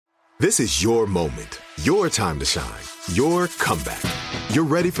This is your moment, your time to shine, your comeback. You're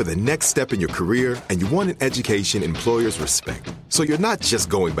ready for the next step in your career, and you want an education employers respect. So you're not just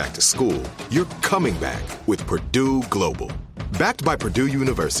going back to school, you're coming back with Purdue Global. Backed by Purdue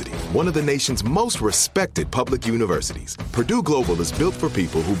University, one of the nation's most respected public universities, Purdue Global is built for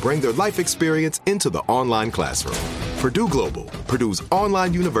people who bring their life experience into the online classroom. Purdue Global, Purdue's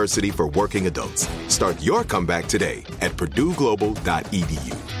online university for working adults. Start your comeback today at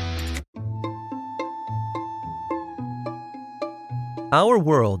purdueglobal.edu. Our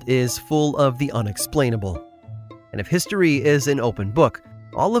world is full of the unexplainable. And if history is an open book,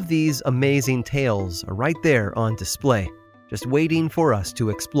 all of these amazing tales are right there on display, just waiting for us to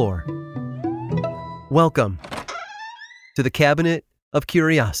explore. Welcome to the Cabinet of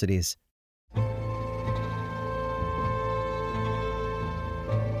Curiosities.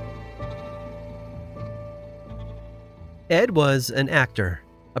 Ed was an actor,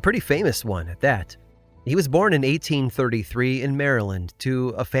 a pretty famous one at that. He was born in 1833 in Maryland to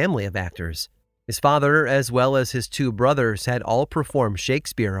a family of actors. His father, as well as his two brothers, had all performed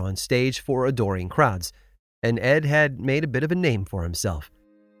Shakespeare on stage for adoring crowds, and Ed had made a bit of a name for himself.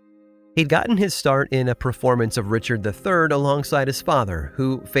 He'd gotten his start in a performance of Richard III alongside his father,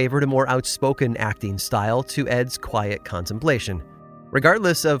 who favored a more outspoken acting style to Ed's quiet contemplation.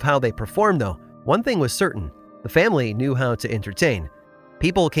 Regardless of how they performed, though, one thing was certain: the family knew how to entertain.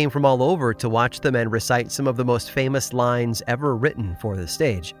 People came from all over to watch the men recite some of the most famous lines ever written for the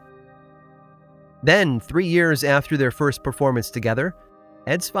stage. Then, 3 years after their first performance together,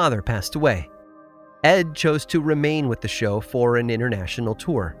 Ed's father passed away. Ed chose to remain with the show for an international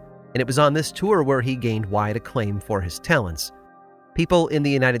tour, and it was on this tour where he gained wide acclaim for his talents. People in the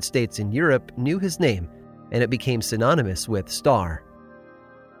United States and Europe knew his name, and it became synonymous with star.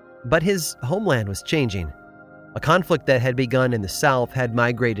 But his homeland was changing. A conflict that had begun in the South had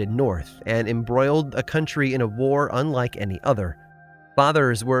migrated north and embroiled a country in a war unlike any other.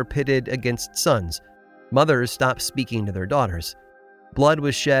 Fathers were pitted against sons. Mothers stopped speaking to their daughters. Blood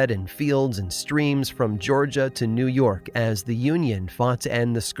was shed in fields and streams from Georgia to New York as the Union fought to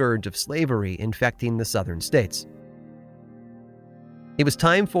end the scourge of slavery infecting the southern states. It was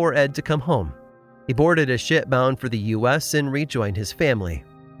time for Ed to come home. He boarded a ship bound for the U.S. and rejoined his family,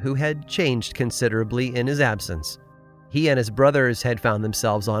 who had changed considerably in his absence. He and his brothers had found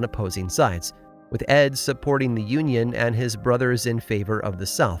themselves on opposing sides, with Ed supporting the Union and his brothers in favor of the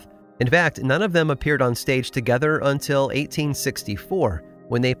South. In fact, none of them appeared on stage together until 1864,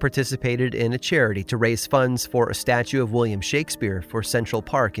 when they participated in a charity to raise funds for a statue of William Shakespeare for Central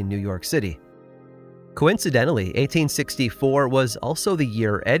Park in New York City. Coincidentally, 1864 was also the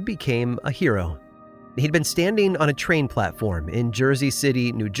year Ed became a hero. He'd been standing on a train platform in Jersey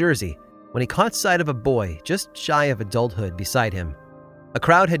City, New Jersey, when he caught sight of a boy just shy of adulthood beside him. A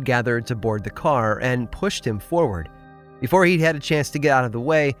crowd had gathered to board the car and pushed him forward. Before he'd had a chance to get out of the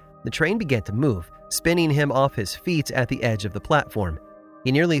way, the train began to move, spinning him off his feet at the edge of the platform.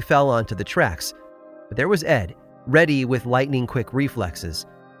 He nearly fell onto the tracks. But there was Ed, ready with lightning-quick reflexes.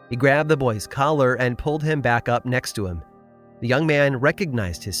 He grabbed the boy's collar and pulled him back up next to him. The young man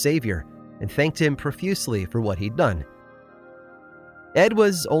recognized his savior and thanked him profusely for what he'd done. Ed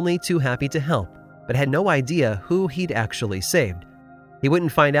was only too happy to help, but had no idea who he'd actually saved. He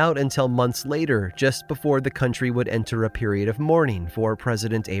wouldn't find out until months later, just before the country would enter a period of mourning for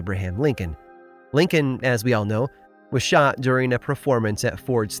President Abraham Lincoln. Lincoln, as we all know, was shot during a performance at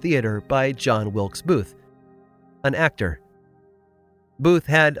Ford's Theater by John Wilkes Booth, an actor. Booth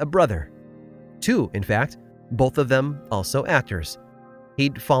had a brother. Two, in fact, both of them also actors.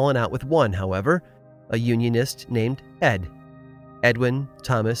 He'd fallen out with one, however, a Unionist named Ed. Edwin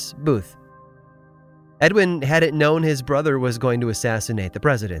Thomas Booth. Edwin hadn't known his brother was going to assassinate the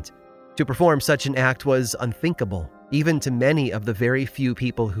president. To perform such an act was unthinkable, even to many of the very few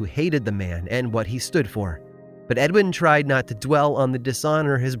people who hated the man and what he stood for. But Edwin tried not to dwell on the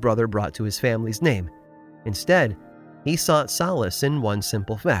dishonor his brother brought to his family's name. Instead, he sought solace in one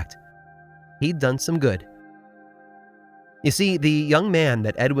simple fact: he'd done some good. You see, the young man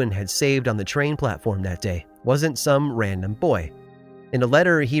that Edwin had saved on the train platform that day wasn't some random boy. In a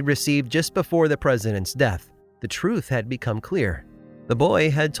letter he received just before the president's death, the truth had become clear. The boy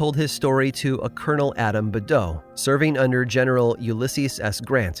had told his story to a Colonel Adam Badeau, serving under General Ulysses S.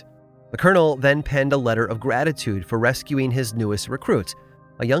 Grant. The colonel then penned a letter of gratitude for rescuing his newest recruit,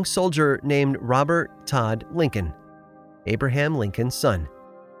 a young soldier named Robert Todd Lincoln, Abraham Lincoln's son.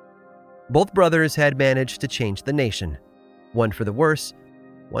 Both brothers had managed to change the nation. One for the worse,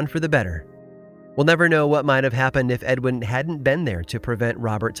 one for the better. We'll never know what might have happened if Edwin hadn't been there to prevent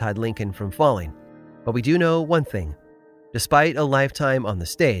Robert Todd Lincoln from falling. But we do know one thing. Despite a lifetime on the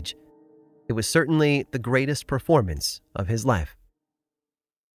stage, It was certainly the greatest performance of his life.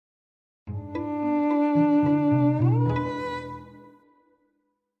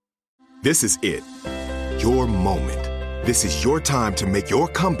 This is it. Your moment. This is your time to make your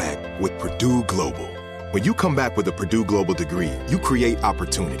comeback with Purdue Global. When you come back with a Purdue Global degree, you create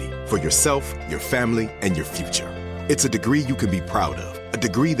opportunity for yourself, your family, and your future. It's a degree you can be proud of, a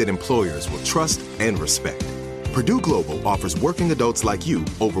degree that employers will trust and respect. Purdue Global offers working adults like you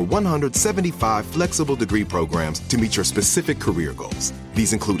over 175 flexible degree programs to meet your specific career goals.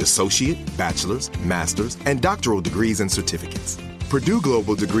 These include associate, bachelor's, master's, and doctoral degrees and certificates. Purdue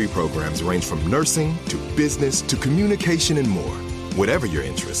Global degree programs range from nursing to business to communication and more. Whatever your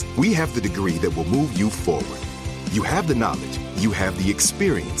interest, we have the degree that will move you forward. You have the knowledge, you have the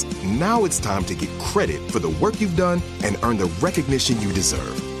experience. Now it's time to get credit for the work you've done and earn the recognition you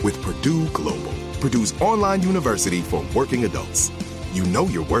deserve with Purdue Global, Purdue's online university for working adults. You know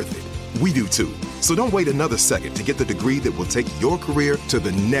you're worth it. We do too. So don't wait another second to get the degree that will take your career to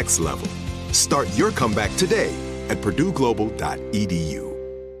the next level. Start your comeback today at purdueglobal.edu.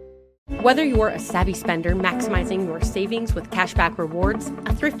 Whether you're a savvy spender maximizing your savings with cashback rewards,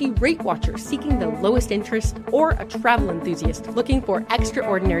 a thrifty rate watcher seeking the lowest interest, or a travel enthusiast looking for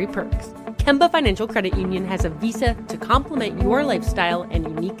extraordinary perks, Kemba Financial Credit Union has a visa to complement your lifestyle and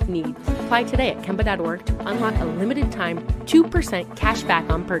unique needs. Apply today at Kemba.org to unlock a limited-time 2% cash back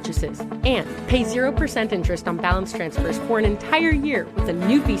on purchases and pay 0% interest on balance transfers for an entire year with a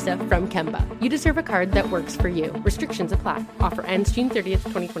new visa from Kemba. You deserve a card that works for you. Restrictions apply. Offer ends June 30th,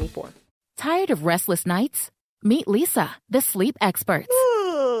 2024. Tired of restless nights? Meet Leesa, the sleep experts.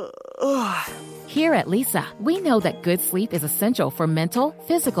 Here at Leesa, we know that good sleep is essential for mental,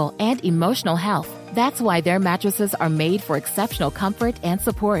 physical, and emotional health. That's why their mattresses are made for exceptional comfort and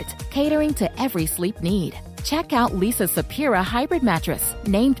support, catering to every sleep need. Check out Leesa's Sapira Hybrid Mattress,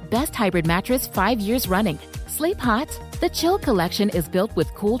 named Best Hybrid Mattress 5 years running. Sleep hot? The Chill Collection is built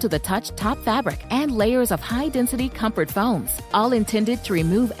with cool-to-the-touch top fabric and layers of high-density comfort foams, all intended to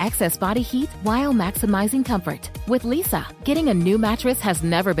remove excess body heat while maximizing comfort. With Leesa, getting a new mattress has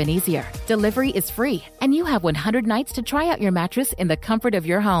never been easier. Delivery is free, and you have 100 nights to try out your mattress in the comfort of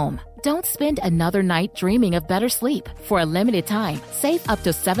your home. Don't spend another night dreaming of better sleep. For a limited time, save up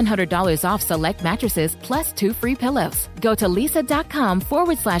to $700 off select mattresses plus 2 free pillows. Go to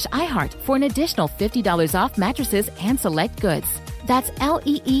leesa.com/iHeart for an additional $50 off mattresses and select goods. That's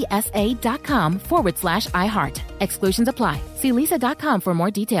LEESA.com/iHeart. Exclusions apply. See leesa.com for more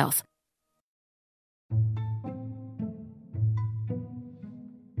details.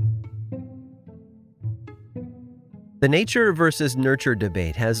 The nature versus nurture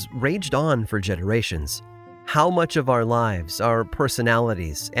debate has raged on for generations. How much of our lives, our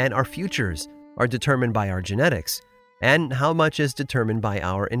personalities, and our futures are determined by our genetics, and how much is determined by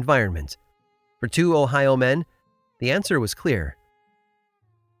our environment? For two Ohio men, the answer was clear.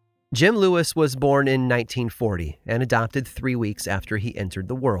 Jim Lewis was born in 1940 and adopted 3 weeks after he entered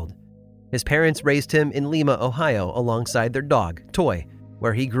the world. His parents raised him in Lima, Ohio, alongside their dog, Toy,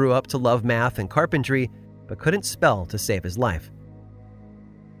 where he grew up to love math and carpentry, but couldn't spell to save his life.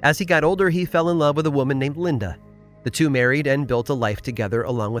 As he got older, he fell in love with a woman named Linda. The two married and built a life together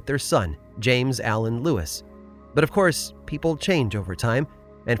along with their son, James Allen Lewis. But of course, people change over time,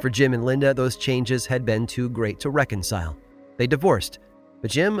 and for Jim and Linda, those changes had been too great to reconcile. They divorced,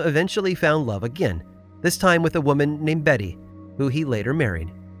 but Jim eventually found love again, this time with a woman named Betty, who he later married.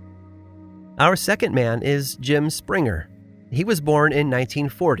 Our second man is Jim Springer. He was born in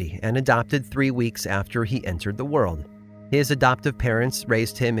 1940 and adopted 3 weeks after he entered the world. His adoptive parents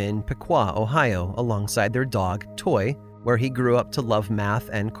raised him in Pequot, Ohio, alongside their dog, Toy, where he grew up to love math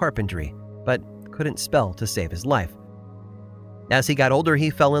and carpentry, but couldn't spell to save his life. As he got older, he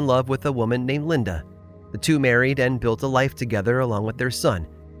fell in love with a woman named Linda. The two married and built a life together along with their son,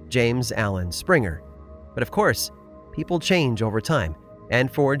 James Allen Springer. But of course, people change over time, and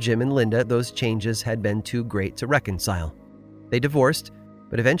for Jim and Linda, those changes had been too great to reconcile. They divorced,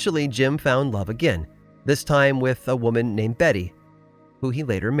 but eventually Jim found love again, this time with a woman named Betty, who he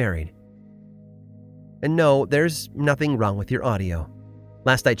later married. And no, there's nothing wrong with your audio.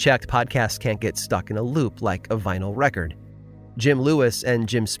 Last I checked, podcasts can't get stuck in a loop like a vinyl record. Jim Lewis and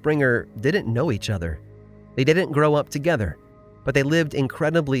Jim Springer didn't know each other. They didn't grow up together, but they lived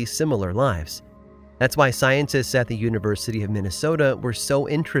incredibly similar lives. That's why scientists at the University of Minnesota were so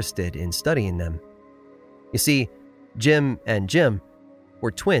interested in studying them. You see, Jim and Jim were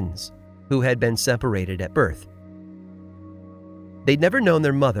twins who had been separated at birth. They'd never known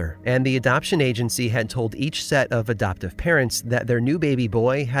their mother, and the adoption agency had told each set of adoptive parents that their new baby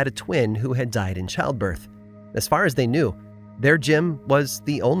boy had a twin who had died in childbirth. As far as they knew, their Jim was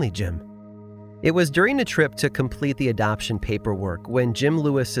the only Jim. It was during a trip to complete the adoption paperwork when Jim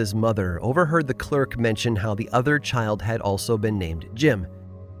Lewis's mother overheard the clerk mention how the other child had also been named Jim.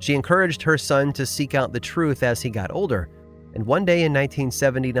 She encouraged her son to seek out the truth as he got older, and one day in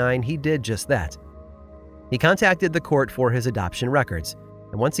 1979, he did just that. He contacted the court for his adoption records,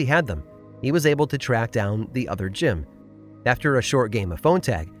 and once he had them, he was able to track down the other Jim. After a short game of phone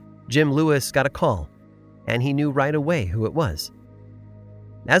tag, Jim Lewis got a call, and he knew right away who it was.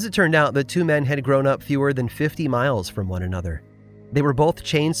 As it turned out, the two men had grown up fewer than 50 miles from one another. They were both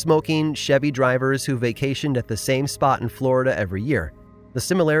chain-smoking Chevy drivers who vacationed at the same spot in Florida every year. The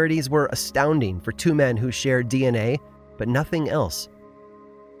similarities were astounding for two men who shared DNA, but nothing else.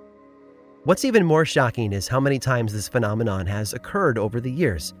 What's even more shocking is how many times this phenomenon has occurred over the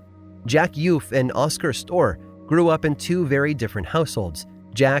years. Jack Youth and Oscar Storr grew up in two very different households,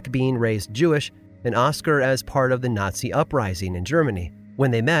 Jack being raised Jewish and Oscar as part of the Nazi uprising in Germany. When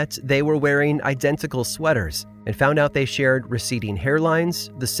they met, they were wearing identical sweaters and found out they shared receding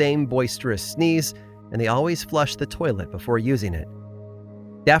hairlines, the same boisterous sneeze, and they always flushed the toilet before using it.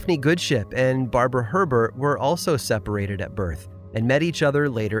 Daphne Goodship and Barbara Herbert were also separated at birth and met each other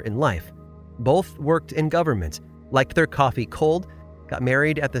later in life. Both worked in government, liked their coffee cold, got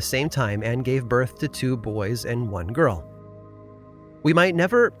married at the same time, and gave birth to 2 boys and 1 girl. We might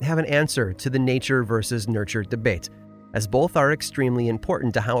never have an answer to the nature versus nurture debate, as both are extremely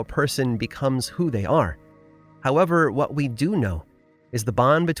important to how a person becomes who they are. However, what we do know is the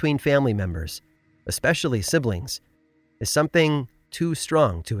bond between family members, especially siblings, is something too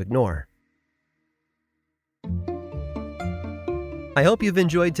strong to ignore. I hope you've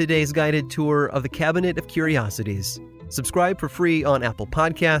enjoyed today's guided tour of the Cabinet of Curiosities. Subscribe for free on Apple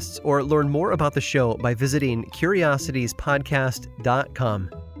Podcasts or learn more about the show by visiting curiositiespodcast.com.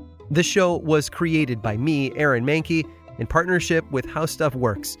 This show was created by me, Aaron Mahnke, in partnership with How Stuff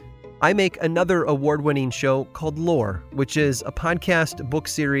Works. I make another award-winning show called Lore, which is a podcast, book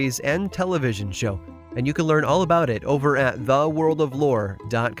series, and television show, and you can learn all about it over at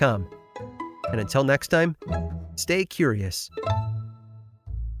theworldoflore.com. And until next time, stay curious.